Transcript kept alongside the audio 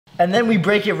and then we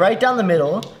break it right down the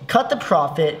middle, cut the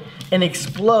profit, and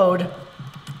explode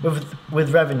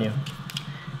with revenue.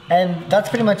 And that's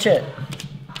pretty much it.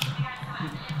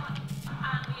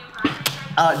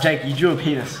 Jake, you drew a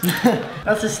penis.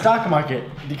 That's the stock market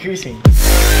decreasing.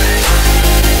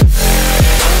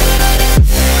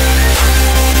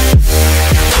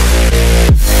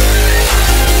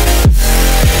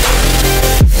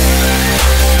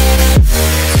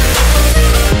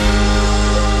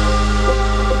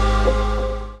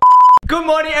 Good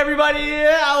morning, everybody.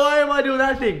 Why am I doing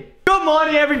that thing? Good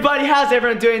morning, everybody. How's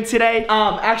everyone doing today?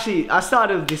 Actually, I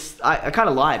started this. I kind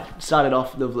of lied. Started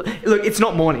off the. Look, it's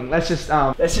not morning. Let's just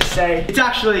say it's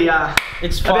actually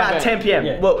it's about 10 p.m.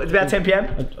 Yeah. Well, it's about 10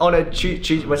 p.m. on a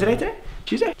Tuesday. What's it today?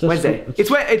 Tuesday? Wednesday.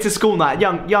 It's a school night.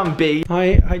 Young B.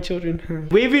 Hi children.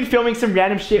 We've been filming some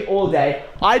random shit all day.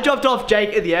 I dropped off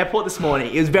Jake at the airport this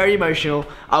morning. It was very emotional.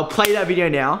 I'll play that video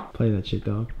now. Play that shit,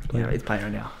 dog. Yeah, it's playing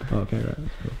right now. Oh, okay, right.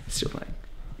 Cool. It's still playing.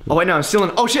 Oh wait, no, I'm still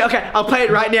in. Oh shit. Okay, I'll play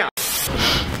it right now.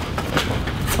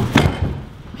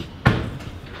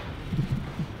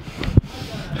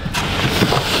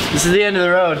 This is the end of the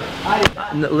road.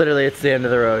 Literally, it's the end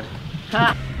of the road.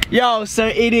 Yo, so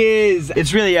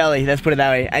it's really early, let's put it that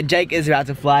way. And Jake is about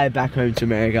to fly back home to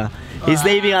America. He's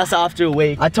leaving us after a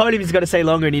week. I told him he's gotta stay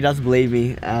longer and he doesn't believe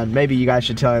me. Maybe you guys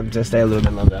should tell him to stay a little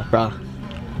bit longer. Bruh,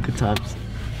 good times.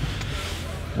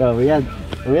 Bro, we had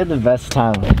the best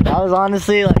time. I was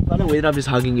honestly like, On a weird, I'm just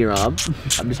hugging your arm.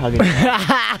 I'm just hugging your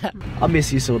arm. I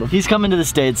miss you, sort of. he's coming to the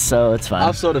States, so it's fine.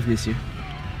 I'll sort of miss you.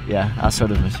 Yeah, I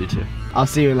sort of miss you too. I'll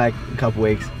see you in like a couple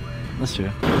weeks. That's true.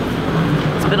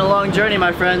 It's been a long journey,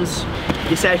 my friends.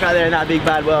 You're safe out there in that big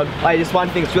bad world. Wait, just one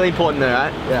thing, it's really important though,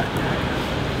 right?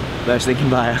 Yeah. Most they can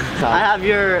buy. I have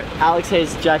your Alex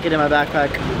Hayes jacket in my backpack.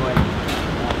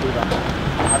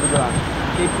 Have a good one.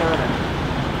 Keep killing it.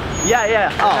 Yeah.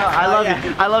 Oh, I love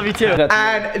you. I love you too.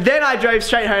 And then I drove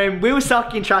straight home. We were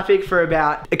stuck in traffic for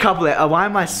about a couple of, why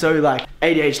am I so like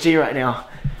ADHD right now?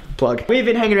 Plug. We've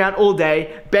been hanging around all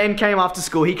day. Ben came after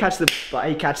school. He catch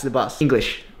the bus.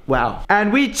 English. Wow.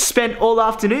 And we spent all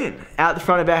afternoon out the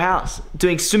front of our house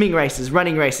doing swimming races,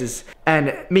 running races,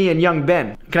 and me and young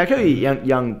Ben. Can I call you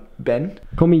young Ben?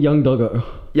 Call me Young Doggo.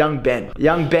 Young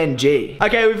Ben G.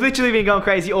 Okay, we've literally been going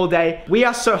crazy all day. We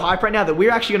are so hyped right now that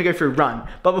we're actually gonna go for a run.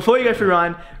 But before we go for a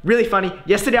run, really funny,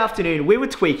 yesterday afternoon, we were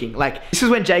tweaking. Like, this is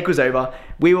when Jake was over.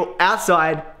 We were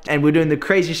outside and we were doing the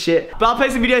crazy shit. But I'll play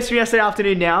some videos from yesterday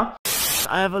afternoon now.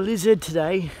 I have a lizard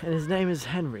today, and his name is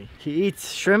Henry. He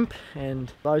eats shrimp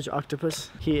and large octopus.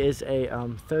 He is a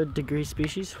 3rd degree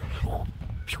species.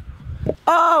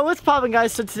 Oh, what's poppin',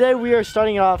 guys? So today we are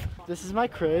starting off. This is my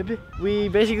crib. We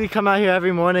basically come out here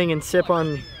every morning and sip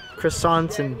on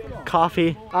croissants and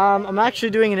coffee. I'm actually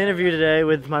doing an interview today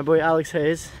with my boy Alex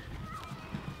Hayes.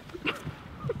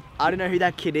 I don't know who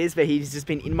that kid is, but he's just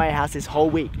been in my house this whole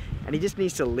week, and he just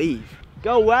needs to leave.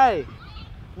 Go away,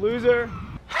 loser.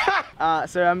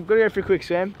 So I'm gonna go for a quick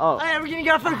swim. Oh. Hey, we're gonna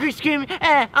go for a quick swim.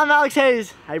 Hey, I'm Alex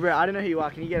Hayes. Hey bro, I don't know who you are.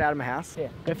 Can you get out of my house? Yeah.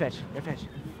 Go fetch.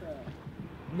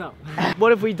 No.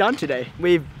 What have we done today?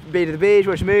 We've been to the beach,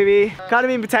 watched a movie. Kind of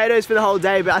been potatoes for the whole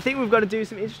day, but I think we've got to do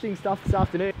some interesting stuff this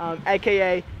afternoon.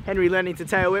 AKA Henry learning to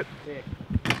tail whip. Yeah.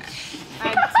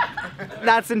 And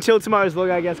that's until tomorrow's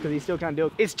vlog, I guess, because he still can't do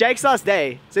it. It's Jake's last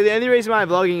day, so the only reason why I'm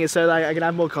vlogging is so like I can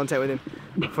have more content with him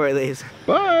before he leaves.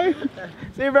 Bye.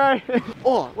 See you, bro.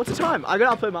 Oh, what's the time? I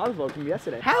gotta upload my other vlog from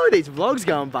yesterday. How are these vlogs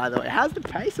going, by the way? How's the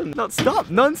pace on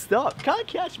non-stop? Can't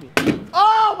catch me.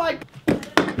 Oh my.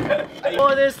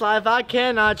 For this life I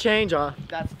cannot change.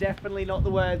 That's definitely not the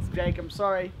words, Jake. I'm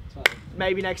sorry.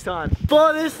 Maybe next time.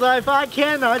 For this life I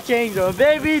cannot change. Oh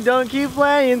baby, don't keep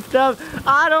playing stuff.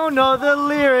 I don't know the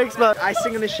lyrics, but I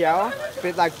sing in the shower,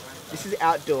 but like this is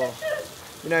outdoor.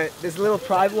 You know, there's a little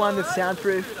private one that's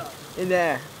soundproof in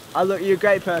there. Oh look, you're a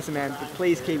great person, man, but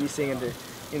please keep you singing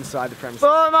inside the premises.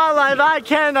 For my life I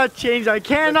cannot change. I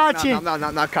cannot change. No,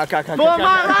 cut. For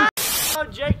my life. Oh,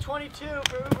 Jake 22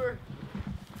 for Uber.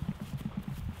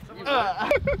 I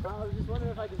was just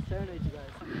wondering if I could serenade you guys.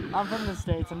 I'm from the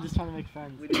States, I'm just trying to make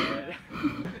friends.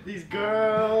 These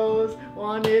girls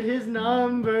wanted his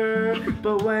number,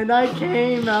 but when I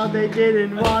came out they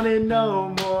didn't want it no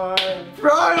more.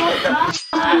 Bro, what the f is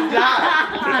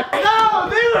that? No,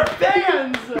 they were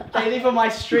fans! They live on my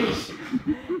street.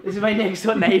 This is my next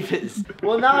door neighbors.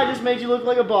 Well, now I just made you look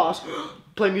like a boss.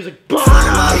 Play music.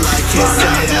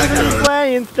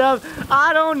 Playing stuff.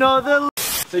 I don't know the.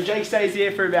 So Jake stays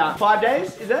here for about 5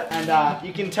 days, is it? And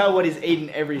you can tell what he's eating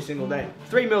every single day.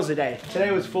 3 meals a day.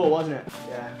 Today was 4, wasn't it?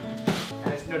 Yeah.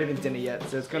 And it's not even dinner yet,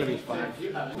 so it's gonna be fun.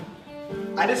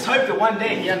 I just hope that one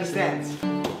day he understands.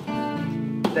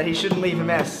 that he shouldn't leave a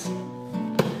mess.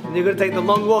 And you're gonna take the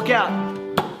long walk out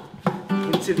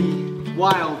into the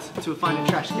wild to find a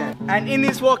trash can. And in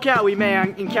this walk out, we may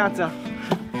encounter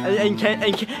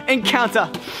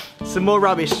some more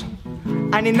rubbish.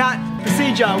 And in that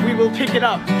procedure, we will pick it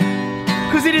up.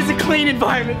 Because it is a clean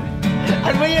environment.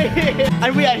 And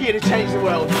we are here to change the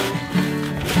world.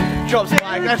 Drops a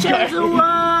like, let's go.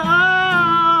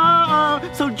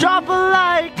 So drop a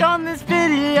like on this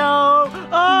video.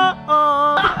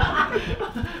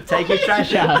 Take your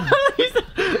trash out.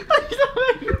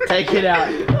 Take it out.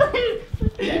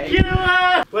 Get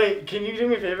away! Wait, can you do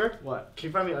me a favor? What? Can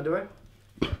you find me underwear?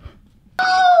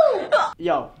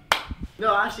 Yo.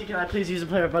 No, actually, can I please use a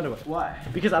pair of underwear? Why?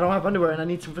 Because I don't have underwear and I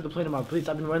need some for the plane tomorrow. Please,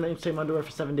 I've been wearing the same underwear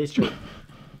for 7 days straight.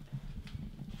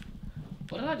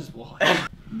 What did I just watch?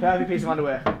 Perfect piece of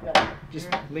underwear. Yeah. Just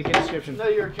link in the description. No,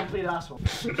 you're a complete asshole.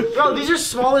 Bro, these are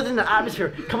smaller than the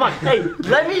atmosphere. Come on, hey,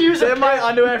 let me use They're my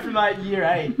underwear from like year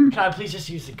 8. Can I please just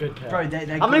use a good pair? Bro,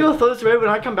 I'm gonna go throw this away. When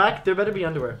I come back, there better be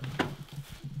underwear.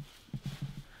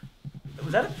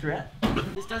 Was that a threat?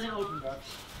 This doesn't open, bro.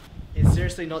 It's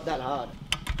seriously not that hard.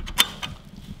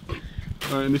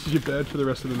 Alright, and this is your bed for the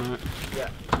rest of the night. Yeah.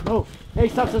 Oh, hey,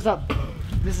 stop.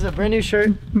 This is a brand new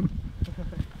shirt.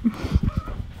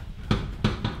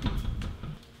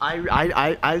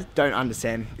 I don't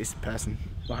understand this person.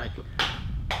 Like,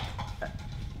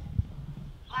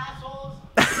 Assholes.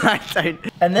 I don't.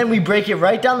 And then we break it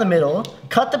right down the middle,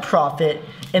 cut the profit,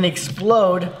 and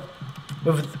explode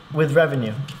with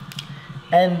revenue.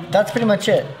 And that's pretty much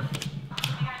it.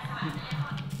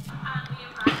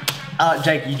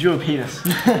 Jake, you drew a penis.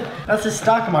 That's the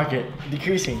stock market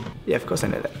decreasing. Yeah, of course I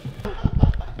know that.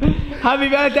 Happy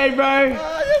birthday, bro!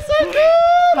 Oh, you're so good!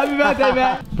 Happy birthday,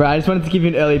 man! Bro, I just wanted to give you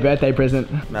an early birthday present.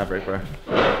 Maverick, bro.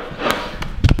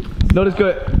 Not as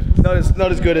good. Not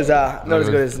as good as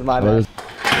my man.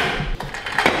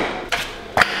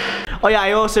 Oh yeah,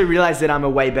 I also realized that I'm a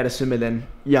way better swimmer than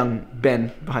young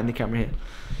Ben behind the camera here.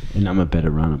 And I'm a better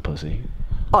runner, pussy.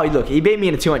 Oh look, you beat me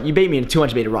in a 200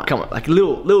 meter run. Come on, like a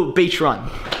little beach run,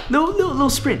 little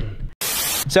sprint.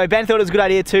 So Ben thought it was a good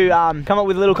idea to come up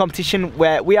with a little competition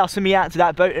where we are swimming out to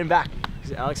that boat and back.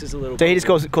 Alex is a little. So he just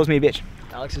calls me a bitch.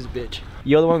 Alex is a bitch.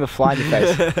 You're the one with the fly in your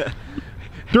face.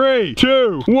 3,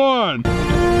 2, 1.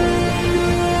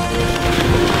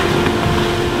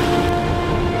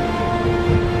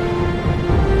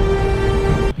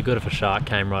 Be good if a shark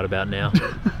came right about now.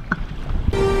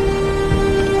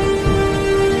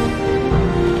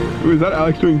 Ooh, is that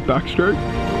Alex doing backstroke?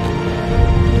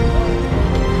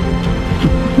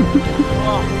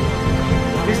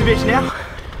 Who's the bitch now?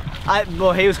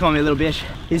 Well, he was calling me a little bitch.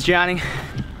 He's drowning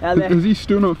out there. Is he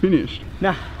still not finished?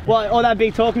 Nah. Well, all that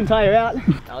big talking tire out.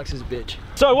 Alex is a bitch.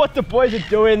 So what the boys are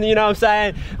doing, you know what I'm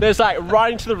saying? There's like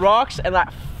running to the rocks and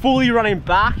like fully running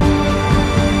back.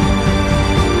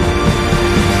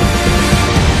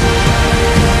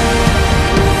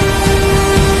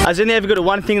 I was only ever good at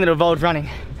one thing that involved running.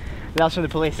 And that was from the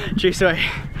police. True story.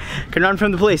 Can run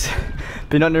from the police,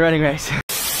 but not in a running race.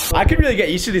 I could really get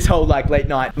used to this whole like late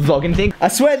night vlogging thing. I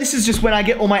swear this is just when I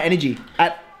get all my energy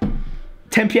at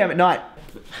 10 PM at night.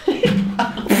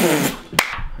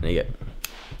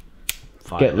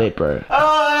 Get lit, bro.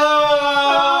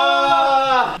 Oh!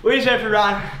 We just went for a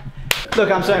run.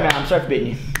 Look, I'm sorry, man. I'm sorry for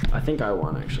beating you. I think I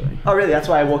won, actually. Oh, really? That's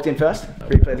why I walked in first?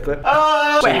 Replay the clip.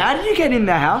 Oh! Wait, how did you get in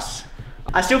the house?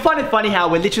 I still find it funny how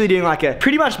we're literally doing like a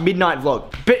pretty much midnight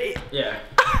vlog. But Yeah.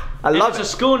 I love It's it. a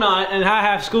school night and I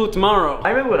have school tomorrow. I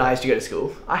remember when I used to go to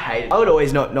school. I hated it. I would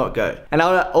always not go. And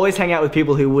I would always hang out with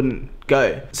people who wouldn't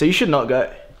go. So you should not go.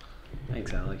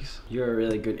 Thanks, Alex. You're a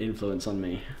really good influence on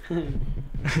me.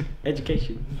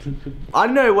 Education. I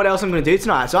don't know what else I'm going to do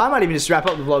tonight, so I might even just wrap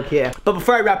up the vlog here. But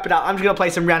before I wrap it up, I'm just going to play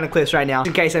some random clips right now,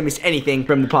 in case I missed anything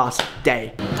from the past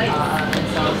day.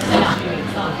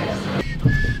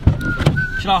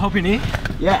 Should I hop in here?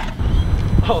 Yeah.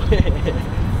 Oh,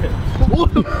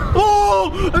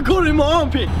 oh, I caught it in my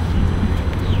armpit.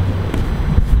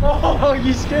 Oh,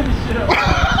 you scared the shit out of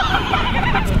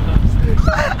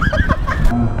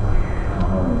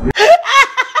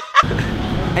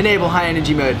me. Enable high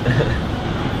energy mode.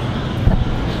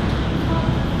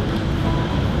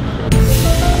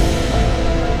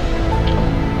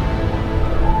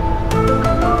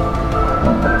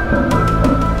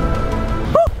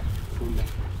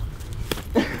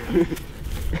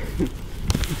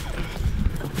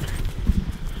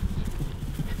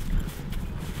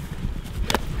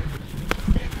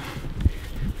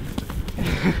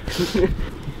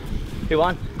 Who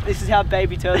won? This is how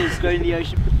baby turtles go in the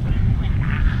ocean.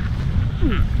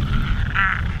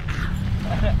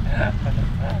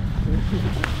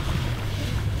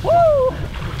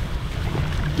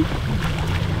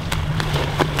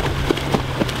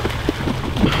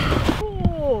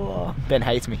 Ben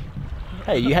hates me.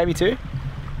 Hey, you hate me too?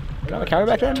 Can I have a camera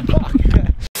back then? Fuck.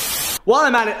 While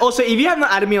I'm at it, also, if you have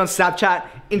not added me on Snapchat,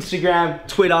 Instagram,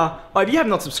 Twitter, or if you have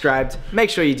not subscribed, make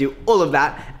sure you do all of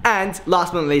that. And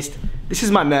last but not least, this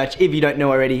is my merch, if you don't know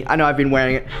already. I know I've been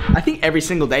wearing it, I think every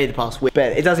single day the past week,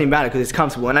 but it doesn't even matter because it's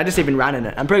comfortable, and I just even ran in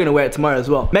it. I'm probably gonna wear it tomorrow as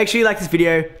well. Make sure you like this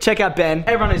video, check out Ben,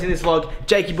 everyone who's in this vlog,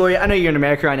 Jakey boy, I know you're in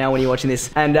America right now when you're watching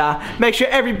this, and make sure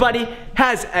everybody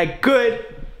has a good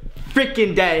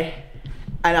freaking day,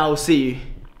 and I will see you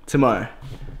tomorrow.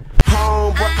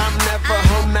 Home, but I'm never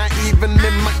home, not even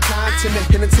in my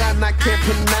continent. In a time I can't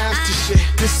pronounce this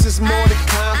shit. This is more than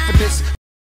confidence.